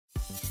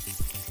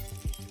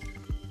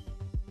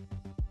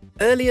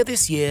Earlier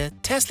this year,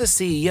 Tesla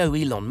CEO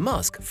Elon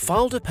Musk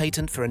filed a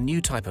patent for a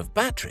new type of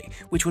battery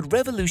which would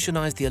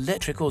revolutionize the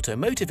electric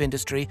automotive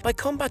industry by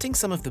combating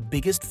some of the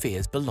biggest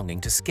fears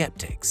belonging to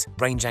skeptics: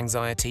 range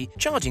anxiety,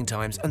 charging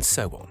times, and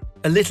so on.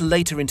 A little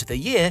later into the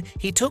year,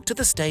 he took to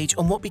the stage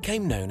on what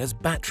became known as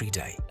Battery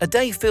Day, a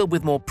day filled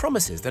with more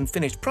promises than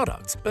finished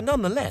products, but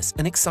nonetheless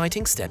an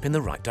exciting step in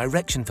the right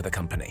direction for the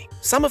company.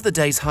 Some of the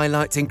day's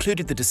highlights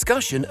included the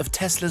discussion of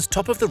Tesla's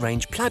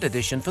top-of-the-range Plaid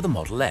edition for the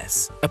Model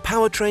S, a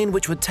powertrain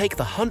which would take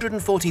the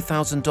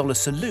 $140,000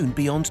 saloon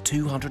beyond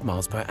 200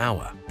 miles per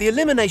hour, the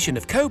elimination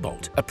of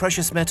cobalt, a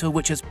precious metal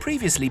which has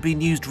previously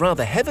been used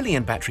rather heavily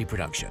in battery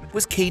production,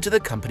 was key to the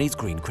company's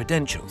green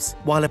credentials,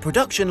 while a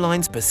production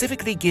line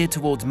specifically geared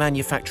towards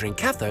manufacturing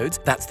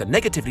cathodes, that's the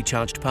negatively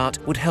charged part,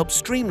 would help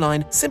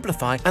streamline,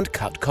 simplify, and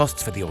cut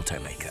costs for the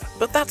automaker.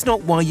 But that's not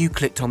why you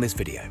clicked on this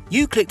video.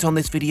 You clicked on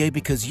this video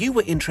because you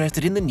were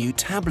interested in the new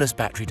tabless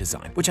battery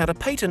design, which had a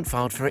patent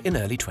filed for it in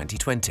early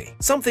 2020.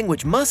 Something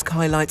which Musk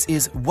highlights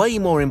is way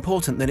more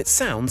important than it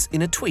sounds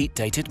in a tweet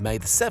dated May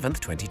 7,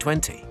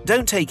 2020.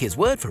 Don't take his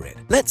word for it.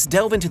 Let's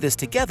delve into this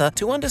together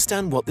to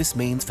understand what this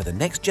means for the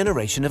next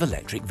generation of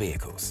electric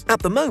vehicles. At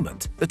the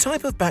moment, the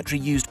type of battery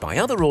used by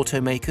other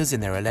automakers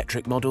in their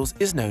electric models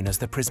is known as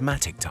the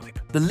prismatic type.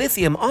 The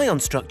lithium-ion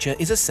structure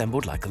is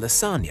assembled like a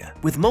lasagna,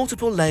 with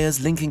multiple layers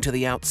linking to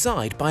the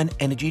outside by an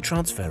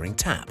energy-transferring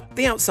tab.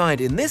 The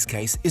outside in this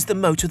case is the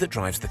motor that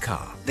drives the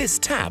car. This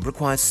tab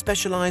requires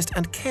specialized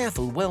and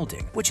careful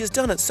welding, which is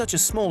done at such a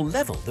small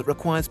level that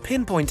requires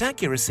pinpoint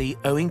accuracy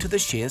owing to the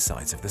sheer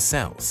size of the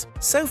cells.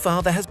 So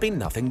far, there has been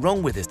nothing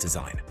wrong with this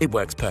design. It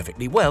works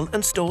perfectly well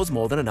and stores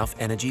more than enough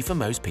energy for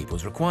most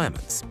people's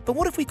requirements. But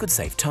what if we could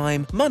save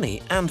time,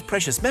 money, and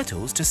precious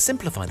metals to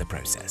simplify the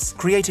process,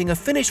 creating a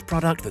finished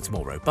product that's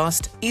more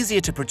robust,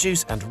 easier to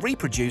produce and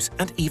reproduce,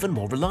 and even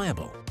more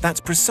reliable? That's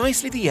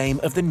precisely the aim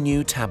of the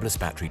new tabless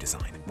battery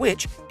design,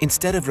 which,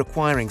 instead of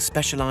requiring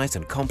specialized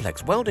and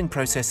complex welding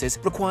processes,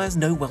 requires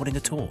no welding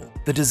at all.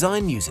 The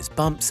design uses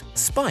bumps,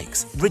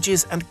 spikes,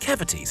 ridges, and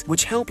cavities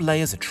which help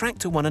layers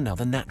attract to one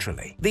another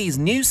naturally. These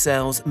new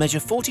cells measure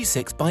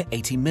 46 by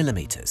 80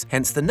 millimeters,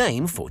 hence the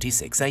name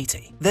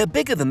 4680. They're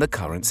bigger than the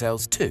current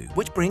cells too,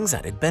 which brings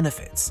added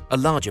benefits. A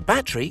larger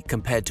battery,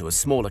 compared to a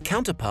smaller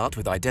counterpart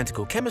with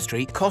identical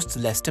chemistry, costs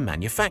less to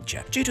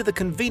manufacture due to the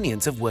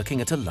convenience of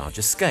working at a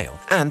larger scale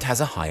and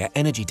has a higher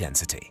energy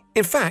density.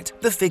 In fact,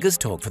 the figures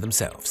talk for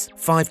themselves.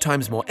 5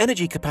 times more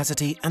energy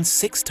capacity and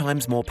 6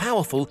 times more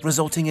powerful,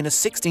 resulting in a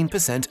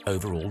 16%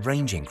 overall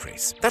range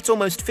increase. That's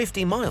almost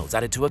 50 miles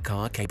added to a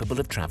car capable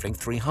of traveling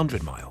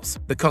 300 miles.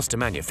 The cost to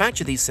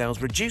manufacture these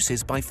cells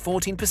reduces by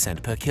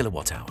 14% per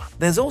kilowatt hour.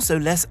 There's also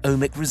less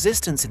ohmic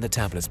resistance in the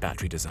tabless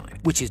battery design,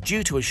 which is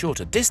due to a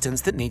shorter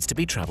distance that needs to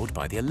be traveled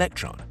by the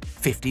electron,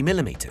 50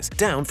 millimeters,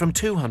 down from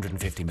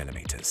 250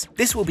 millimeters.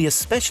 This will be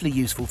especially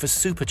useful for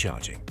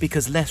supercharging,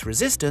 because less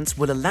resistance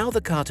will allow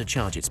the car to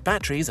charge its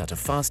batteries at a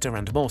faster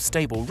and more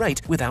stable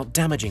rate without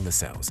damaging the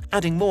cells,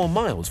 adding more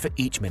miles for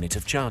each minute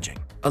of charging.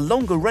 A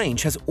longer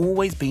range has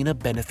always been a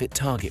benefit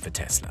target for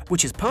Tesla,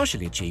 which is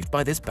partially achieved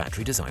by this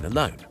battery design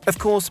alone. Of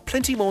course,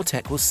 plenty more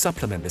tech will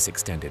supplement this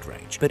extended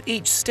range, but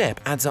each step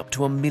adds up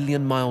to a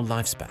million-mile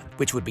lifespan,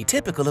 which would be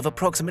typical of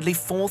approximately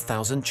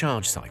 4,000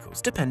 charge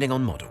cycles, depending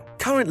on model.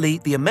 Currently,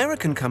 the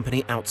American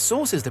company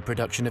outsources the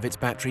production of its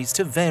batteries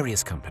to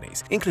various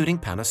companies, including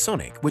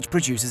Panasonic, which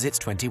produces its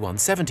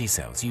 2170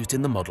 cells used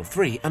in the Model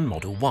 3 and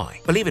Model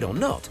Y. Believe it or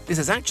not, this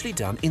is actually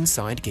done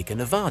inside Giga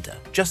Nevada,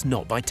 just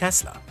not by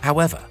Tesla.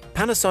 However,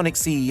 Panasonic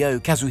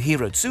CEO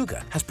Kazuhiro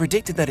Tsuga has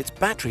predicted that its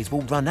batteries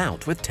will run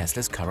out with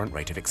Tesla's current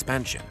rate of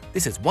expansion.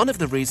 This is one of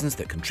the reasons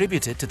that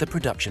contributed to the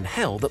production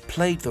hell that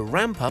plagued the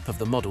ramp-up of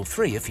the Model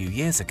 3 a few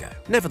years ago.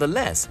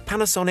 Nevertheless,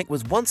 Panasonic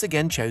was once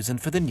again chosen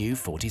for the new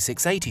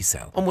 4680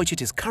 cell, on which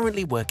it is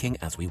currently working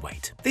as we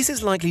wait. This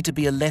is likely to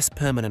be a less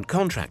permanent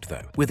contract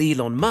though, with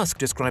Elon Musk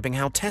describing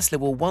how Tesla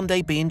will one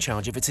day be in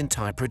charge of its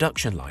entire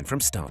production line from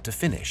start to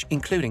finish,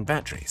 including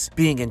batteries.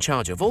 Being in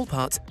charge of all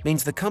parts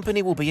means the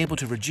company will be able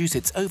to reduce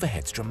its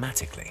overheads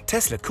dramatically.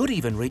 Tesla could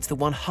even reach the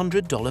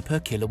 $100 per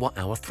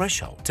kilowatt-hour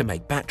threshold to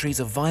make batteries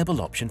a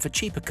viable option for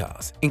cheaper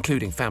cars,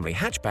 including family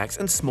hatchbacks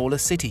and smaller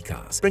city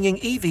cars, bringing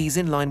EVs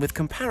in line with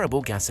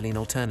comparable gasoline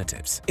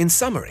alternatives. In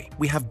summary,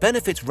 we have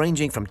benefits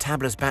ranging from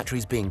tabless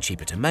batteries being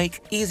cheaper to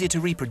make, easier to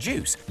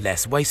reproduce,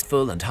 less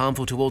wasteful and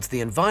harmful towards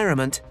the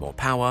environment, more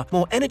power,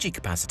 more energy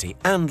capacity,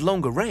 and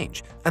longer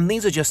range. And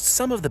these are just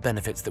some of the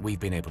benefits that we've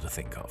been able to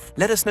think of.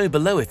 Let us know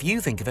below if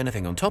you think of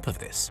anything on top of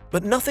this.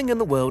 But nothing in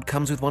the world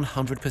comes with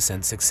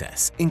 100%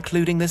 success,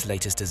 including this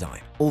latest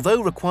design.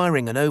 Although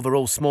requiring an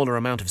overall smaller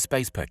amount of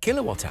space per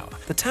kilowatt hour,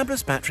 the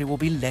tabless battery will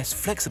be less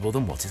flexible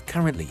than what is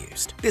currently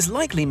used. This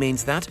likely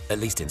means that, at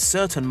least in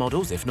certain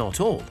models, if not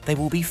all, they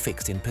will be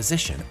fixed in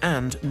position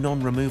and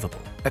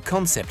non-removable, a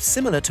concept concept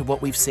similar to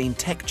what we've seen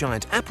tech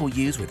giant Apple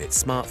use with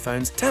its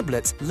smartphones,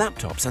 tablets,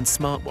 laptops, and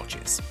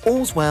smartwatches.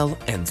 All's well,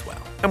 ends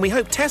well. And we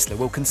hope Tesla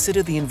will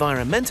consider the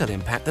environmental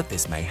impact that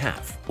this may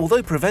have.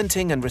 Although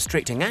preventing and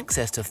restricting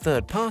access to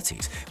third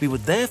parties, we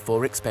would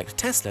therefore expect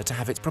Tesla to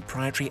have its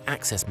proprietary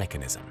access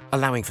mechanism,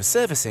 allowing for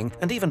servicing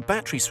and even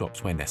battery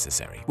swaps where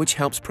necessary, which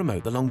helps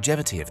promote the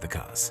longevity of the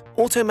cars.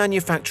 Auto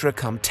manufacturer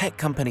cum tech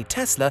company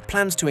Tesla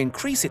plans to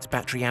increase its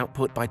battery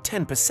output by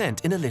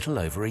 10% in a little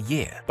over a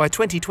year. By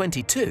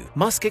 2022,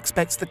 Musk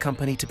expects the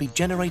company to be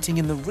generating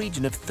in the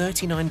region of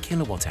 39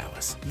 kilowatt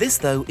hours. This,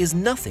 though, is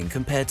nothing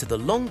compared to the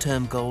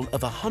long-term goal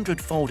of a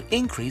 100-fold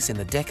increase in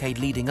the decade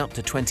leading up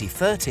to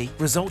 2030,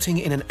 resulting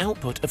in an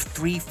output of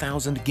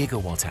 3,000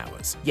 gigawatt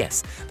hours.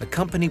 Yes, the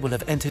company will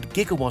have entered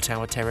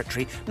gigawatt-hour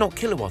territory, not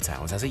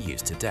kilowatt-hours as it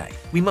used today.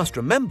 We must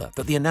remember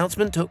that the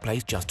announcement took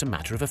place just a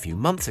matter of a few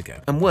months ago,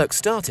 and work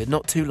started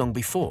not too long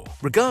before.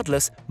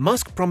 Regardless,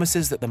 Musk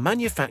promises that the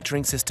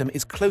manufacturing system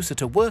is closer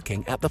to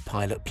working at the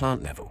pilot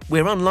plant level.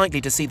 We're unlikely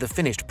to see the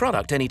finished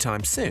product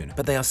anytime soon,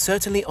 but they are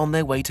certainly on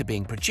their way to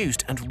being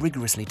produced and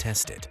rigorously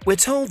tested. We're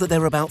told that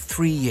they're about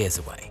 3 years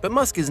away, but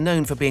Musk is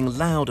known for being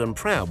loud and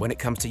proud when it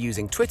comes to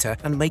using Twitter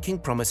and making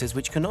promises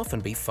which can often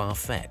be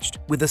far-fetched.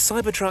 With the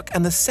Cybertruck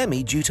and the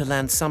Semi due to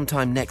land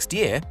sometime next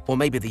year, or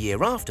maybe the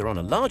year after on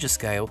a larger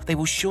scale, they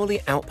will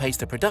surely outpace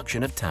the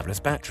production of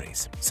tabless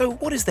batteries. So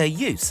what is their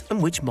use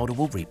and which model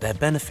will reap their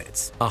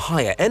benefits? A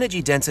higher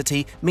energy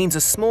density means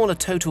a smaller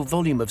total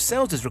volume of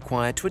cells is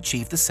required to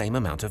achieve the same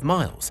amount of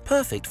miles,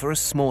 perfect for a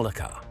smaller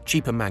car.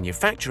 Cheaper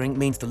manufacturing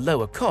means the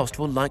lower cost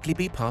will likely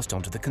be passed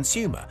on to the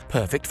consumer,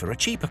 perfect for a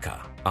cheaper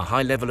car. A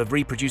high level of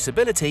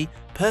reproducibility,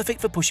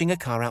 perfect for pushing a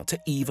car out to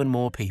even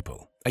more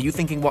people. Are you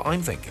thinking what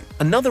I'm thinking?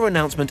 Another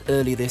announcement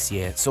early this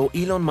year saw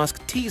Elon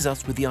Musk tease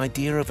us with the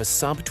idea of a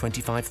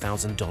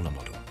sub-$25,000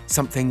 model.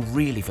 Something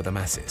really for the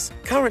masses.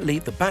 Currently,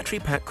 the battery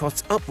pack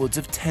costs upwards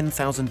of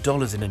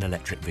 $10,000 in an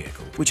electric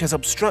vehicle, which has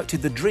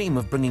obstructed the dream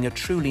of bringing a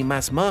truly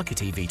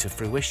mass-market EV to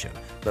fruition,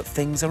 but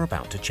things are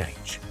about to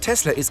change.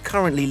 Tesla is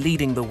currently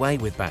leading the way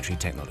with battery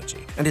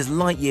technology and is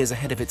light years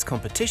ahead of its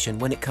competition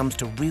when it comes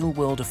to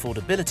real-world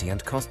affordability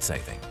and cost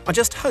saving. I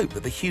just hope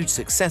that the huge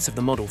success of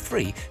the Model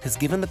 3 has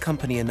given the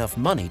company enough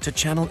money to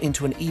channel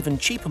into an even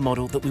cheaper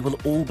model that we will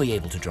all be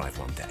able to drive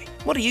one day.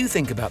 What do you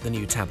think about the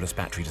new tabless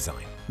battery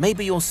design?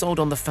 Maybe you're sold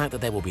on the fact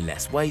that there will be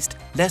less waste,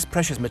 less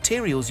precious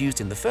materials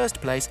used in the first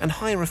place, and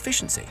higher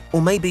efficiency.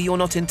 Or maybe you're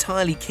not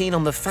entirely keen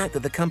on the fact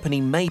that the company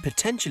may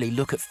potentially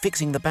look at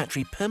fixing the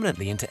battery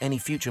permanently into any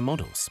future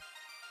models.